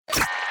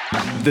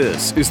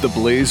This is the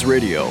Blaze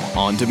Radio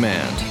on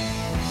demand.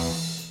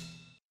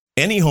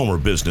 Any home or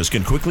business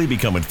can quickly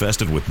become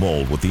infested with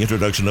mold with the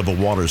introduction of a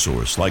water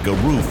source, like a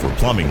roof or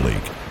plumbing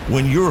leak.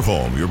 When your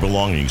home, your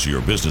belongings, or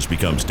your business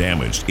becomes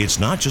damaged, it's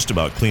not just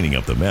about cleaning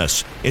up the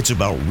mess, it's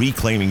about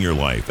reclaiming your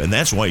life, and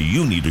that's why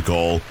you need to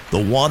call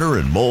the Water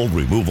and Mold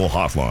Removal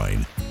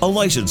Hotline. A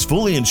licensed,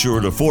 fully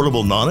insured,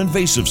 affordable,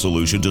 non-invasive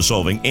solution to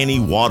solving any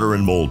water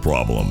and mold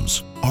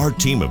problems. Our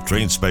team of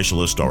trained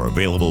specialists are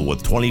available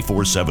with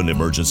 24/7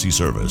 emergency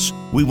service.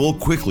 We will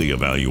quickly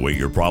evaluate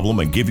your problem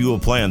and give you a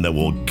plan that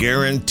will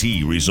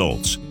guarantee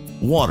results.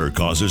 Water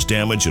causes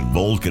damage and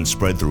mold can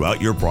spread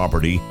throughout your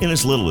property in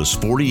as little as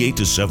 48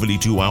 to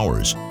 72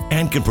 hours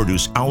and can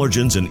produce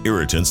allergens and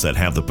irritants that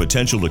have the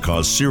potential to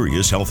cause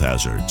serious health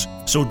hazards.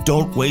 So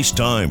don't waste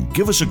time.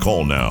 Give us a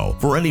call now.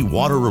 For any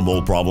water or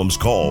mold problems,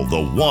 call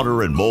the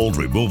Water and Mold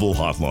Removal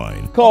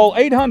Hotline. Call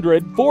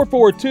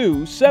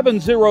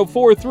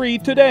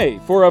 800-442-7043 today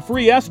for a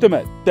free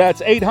estimate.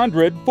 That's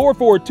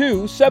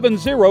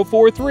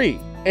 800-442-7043.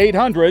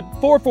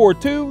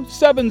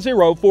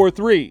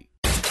 800-442-7043.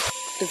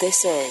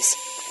 This is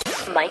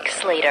Mike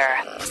Slater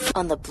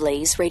on the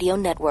Blaze Radio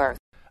Network.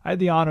 I had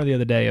the honor the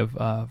other day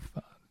of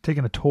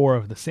taking a tour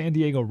of the San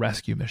Diego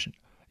Rescue Mission.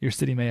 Your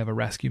city may have a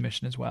rescue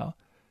mission as well.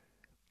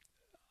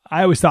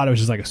 I always thought it was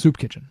just like a soup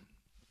kitchen,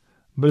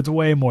 but it's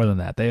way more than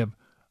that. They have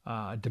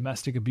a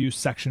domestic abuse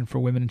section for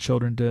women and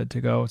children to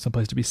go,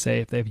 someplace to be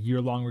safe. They have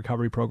year-long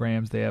recovery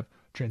programs. They have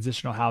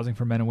transitional housing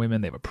for men and women.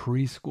 They have a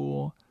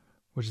preschool,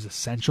 which is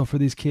essential for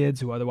these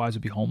kids who otherwise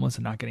would be homeless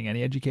and not getting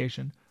any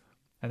education.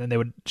 And then they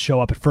would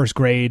show up at first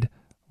grade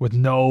with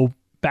no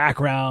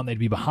background. They'd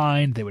be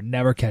behind. They would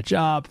never catch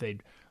up.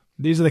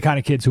 These are the kind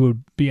of kids who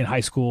would be in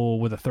high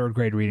school with a third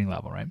grade reading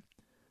level, right?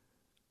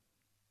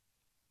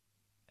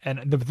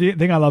 And the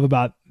thing I love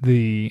about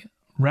the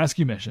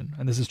rescue mission,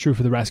 and this is true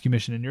for the rescue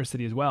mission in your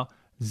city as well,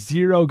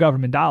 zero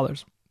government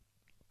dollars.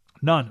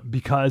 None,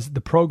 because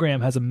the program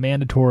has a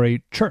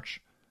mandatory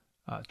church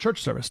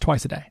service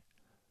twice a day.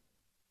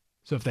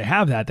 So if they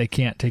have that, they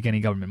can't take any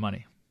government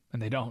money,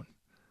 and they don't.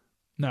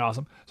 Isn't that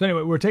awesome? So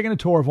anyway, we're taking a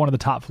tour of one of the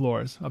top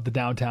floors of the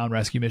downtown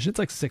rescue mission. It's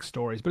like 6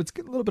 stories, but it's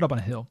a little bit up on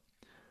a hill.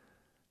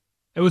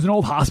 It was an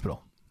old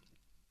hospital.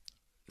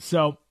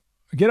 So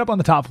get up on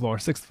the top floor,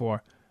 6th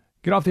floor,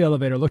 get off the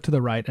elevator, look to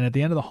the right, and at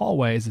the end of the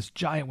hallway is this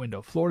giant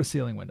window,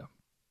 floor-to-ceiling window.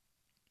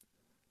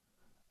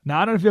 Now,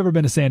 I don't know if you've ever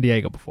been to San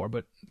Diego before,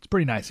 but it's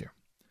pretty nice here.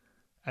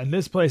 And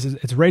this place,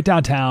 it's right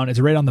downtown. It's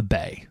right on the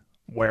bay,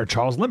 where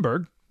Charles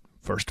Lindbergh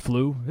first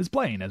flew his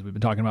plane, as we've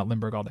been talking about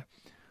Lindbergh all day.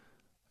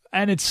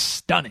 And it's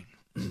stunning.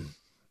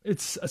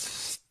 It's a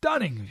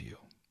stunning view,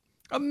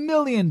 $1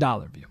 million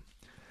view.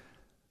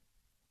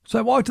 So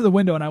I walk to the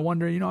window and I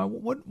wonder,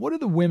 what are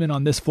the women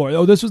on this floor?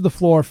 Oh, this was the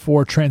floor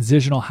for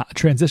transitional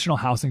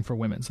housing for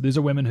women. So these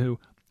are women who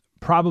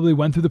probably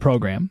went through the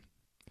program.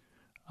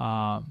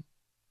 I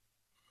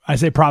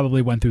say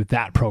probably went through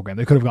that program.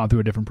 They could have gone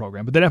through a different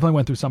program, but they definitely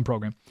went through some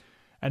program.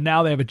 And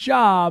now they have a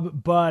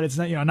job, but it's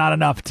not, not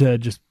enough to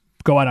just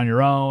go out on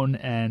your own.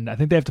 And I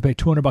think they have to pay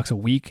 $200 a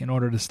week in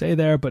order to stay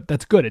there, but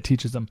that's good. It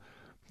teaches them,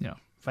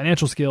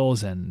 financial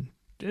skills, and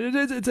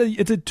it's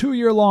a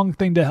 2-year-long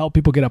thing to help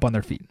people get up on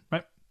their feet,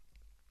 right?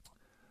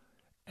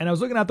 And I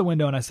was looking out the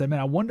window and I said, man,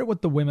 I wonder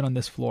what the women on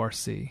this floor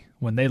see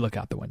when they look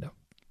out the window.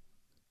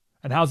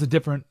 And how's it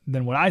different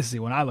than what I see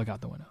when I look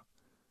out the window?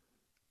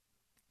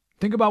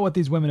 Think about what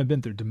these women have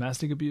been through.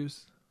 Domestic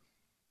abuse,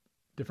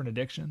 different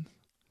addictions.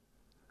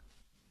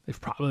 They've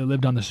probably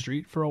lived on the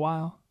street for a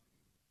while,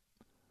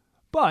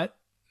 but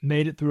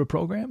made it through a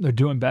program. They're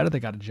doing better. They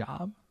got a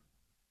job,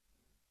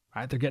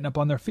 right? They're getting up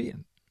on their feet.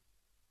 I'm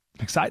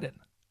excited.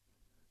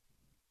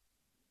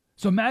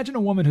 So imagine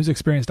a woman who's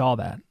experienced all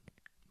that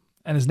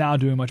and is now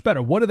doing much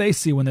better. What do they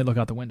see when they look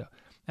out the window?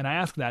 And I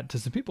asked that to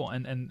some people,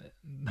 and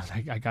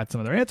I got some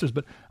of their answers.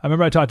 But I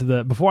remember I talked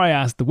to before I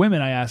asked the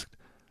women, I asked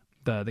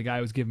the guy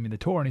who was giving me the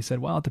tour, and he said,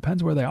 well, it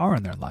depends where they are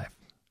in their life.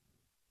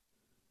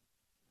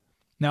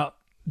 Now,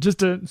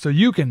 so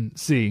you can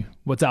see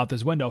what's out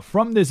this window.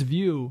 From this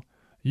view,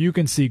 you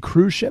can see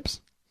cruise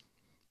ships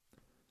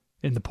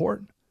in the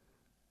port.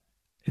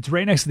 It's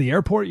right next to the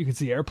airport. You can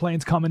see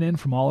airplanes coming in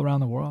from all around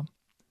the world.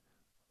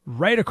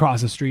 Right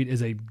across the street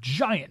is a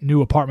giant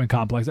new apartment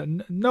complex.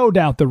 No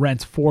doubt the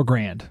rent's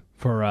 $4,000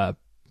 for a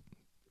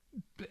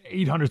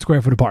 800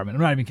 square foot apartment.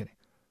 I'm not even kidding.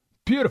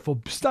 Beautiful,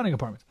 stunning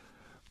apartments.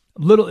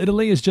 Little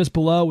Italy is just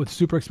below with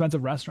super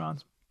expensive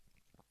restaurants.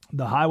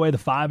 The highway, the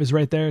 5 is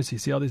right there. So you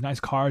see all these nice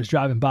cars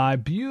driving by.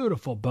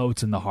 Beautiful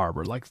boats in the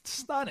harbor, like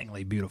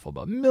stunningly beautiful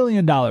boats, $1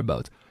 million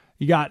boats.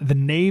 You got the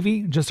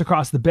Navy just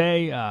across the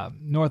bay,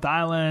 North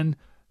Island,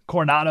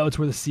 Coronado. It's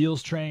where the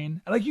SEALs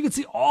train. Like, you can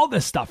see all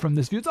this stuff from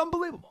this view. It's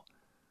unbelievable.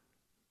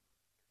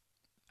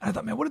 And I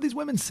thought, man, what do these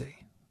women see?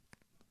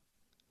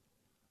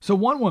 So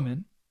one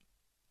woman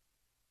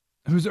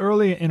who's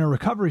early in her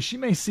recovery, she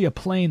may see a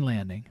plane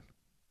landing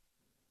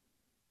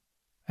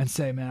and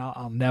say, man,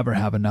 I'll never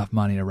have enough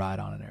money to ride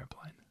on an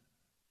airplane.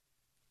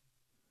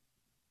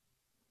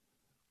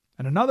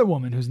 And another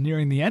woman who's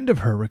nearing the end of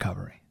her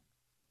recovery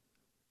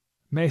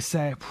may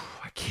say,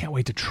 I can't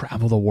wait to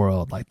travel the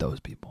world like those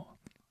people.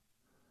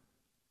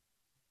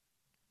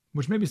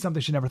 Which may be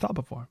something she never thought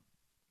before.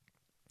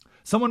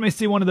 Someone may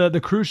see one of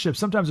the cruise ships.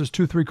 Sometimes there's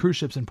 2-3 cruise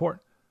ships in port.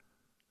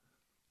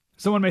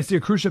 Someone may see a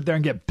cruise ship there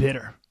and get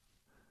bitter.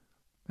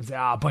 And say,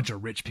 a bunch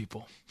of rich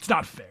people. It's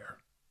not fair.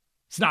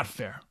 It's not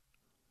fair.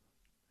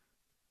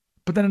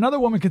 But then another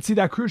woman can see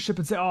that cruise ship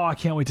and say, I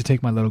can't wait to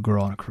take my little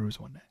girl on a cruise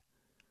one day.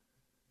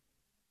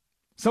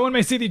 Someone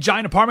may see the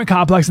giant apartment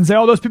complex and say,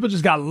 those people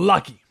just got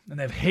lucky. And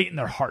they have hate in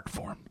their heart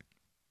for them.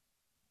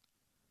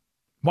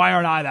 Why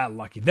aren't I that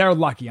lucky? They're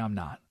lucky, I'm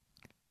not.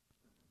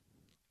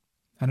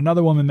 And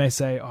another woman may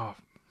say, I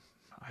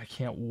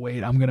can't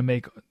wait. I'm going to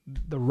make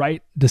the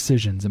right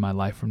decisions in my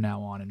life from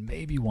now on, and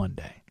maybe one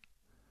day.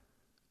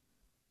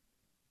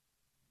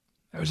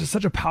 It was just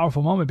such a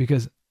powerful moment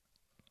because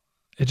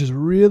it just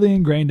really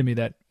ingrained in me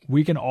that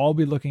we can all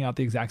be looking out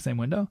the exact same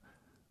window,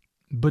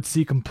 but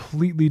see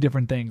completely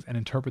different things and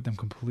interpret them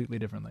completely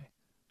differently.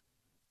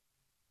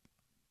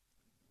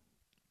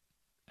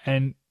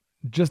 And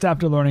just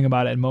after learning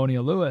about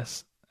Edmonia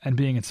Lewis and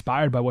being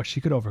inspired by what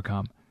she could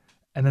overcome,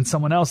 and then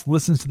someone else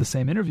listens to the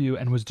same interview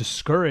and was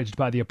discouraged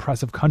by the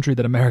oppressive country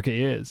that America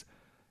is.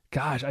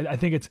 Gosh, I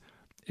think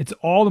it's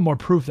all the more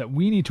proof that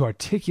we need to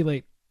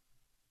articulate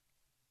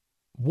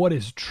what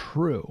is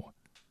true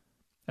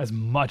as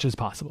much as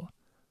possible.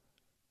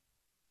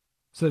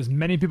 So that as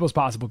many people as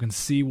possible can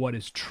see what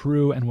is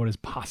true and what is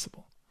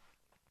possible.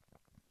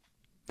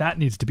 That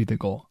needs to be the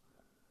goal.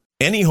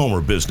 Any home or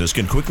business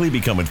can quickly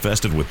become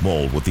infested with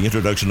mold with the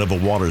introduction of a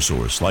water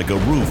source like a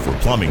roof or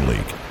plumbing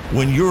leak.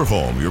 When your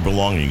home, your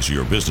belongings, or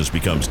your business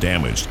becomes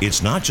damaged,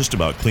 it's not just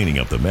about cleaning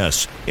up the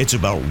mess, it's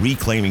about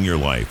reclaiming your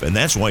life, and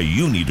that's why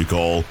you need to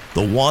call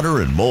the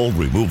Water and Mold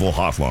Removal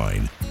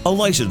Hotline. A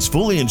licensed,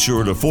 fully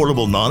insured,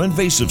 affordable,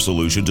 non-invasive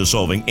solution to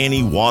solving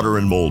any water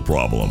and mold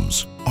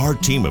problems. Our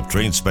team of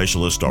trained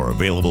specialists are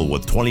available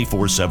with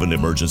 24/7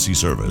 emergency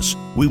service.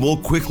 We will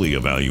quickly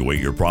evaluate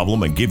your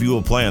problem and give you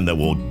a plan that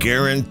will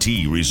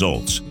guarantee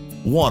results.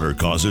 Water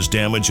causes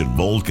damage and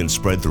mold can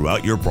spread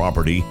throughout your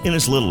property in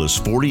as little as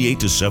 48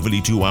 to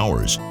 72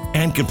 hours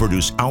and can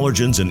produce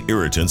allergens and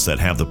irritants that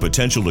have the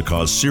potential to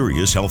cause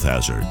serious health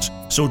hazards.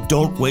 So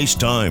don't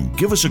waste time.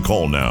 Give us a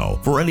call now.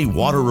 For any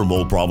water or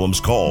mold problems,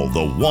 call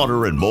the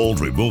Water and Mold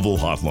Removal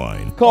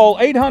Hotline. Call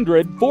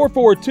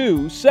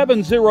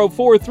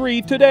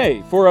 800-442-7043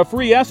 today for a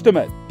free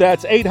estimate.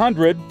 That's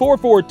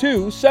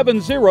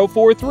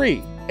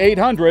 800-442-7043.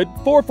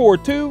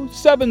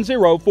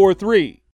 800-442-7043.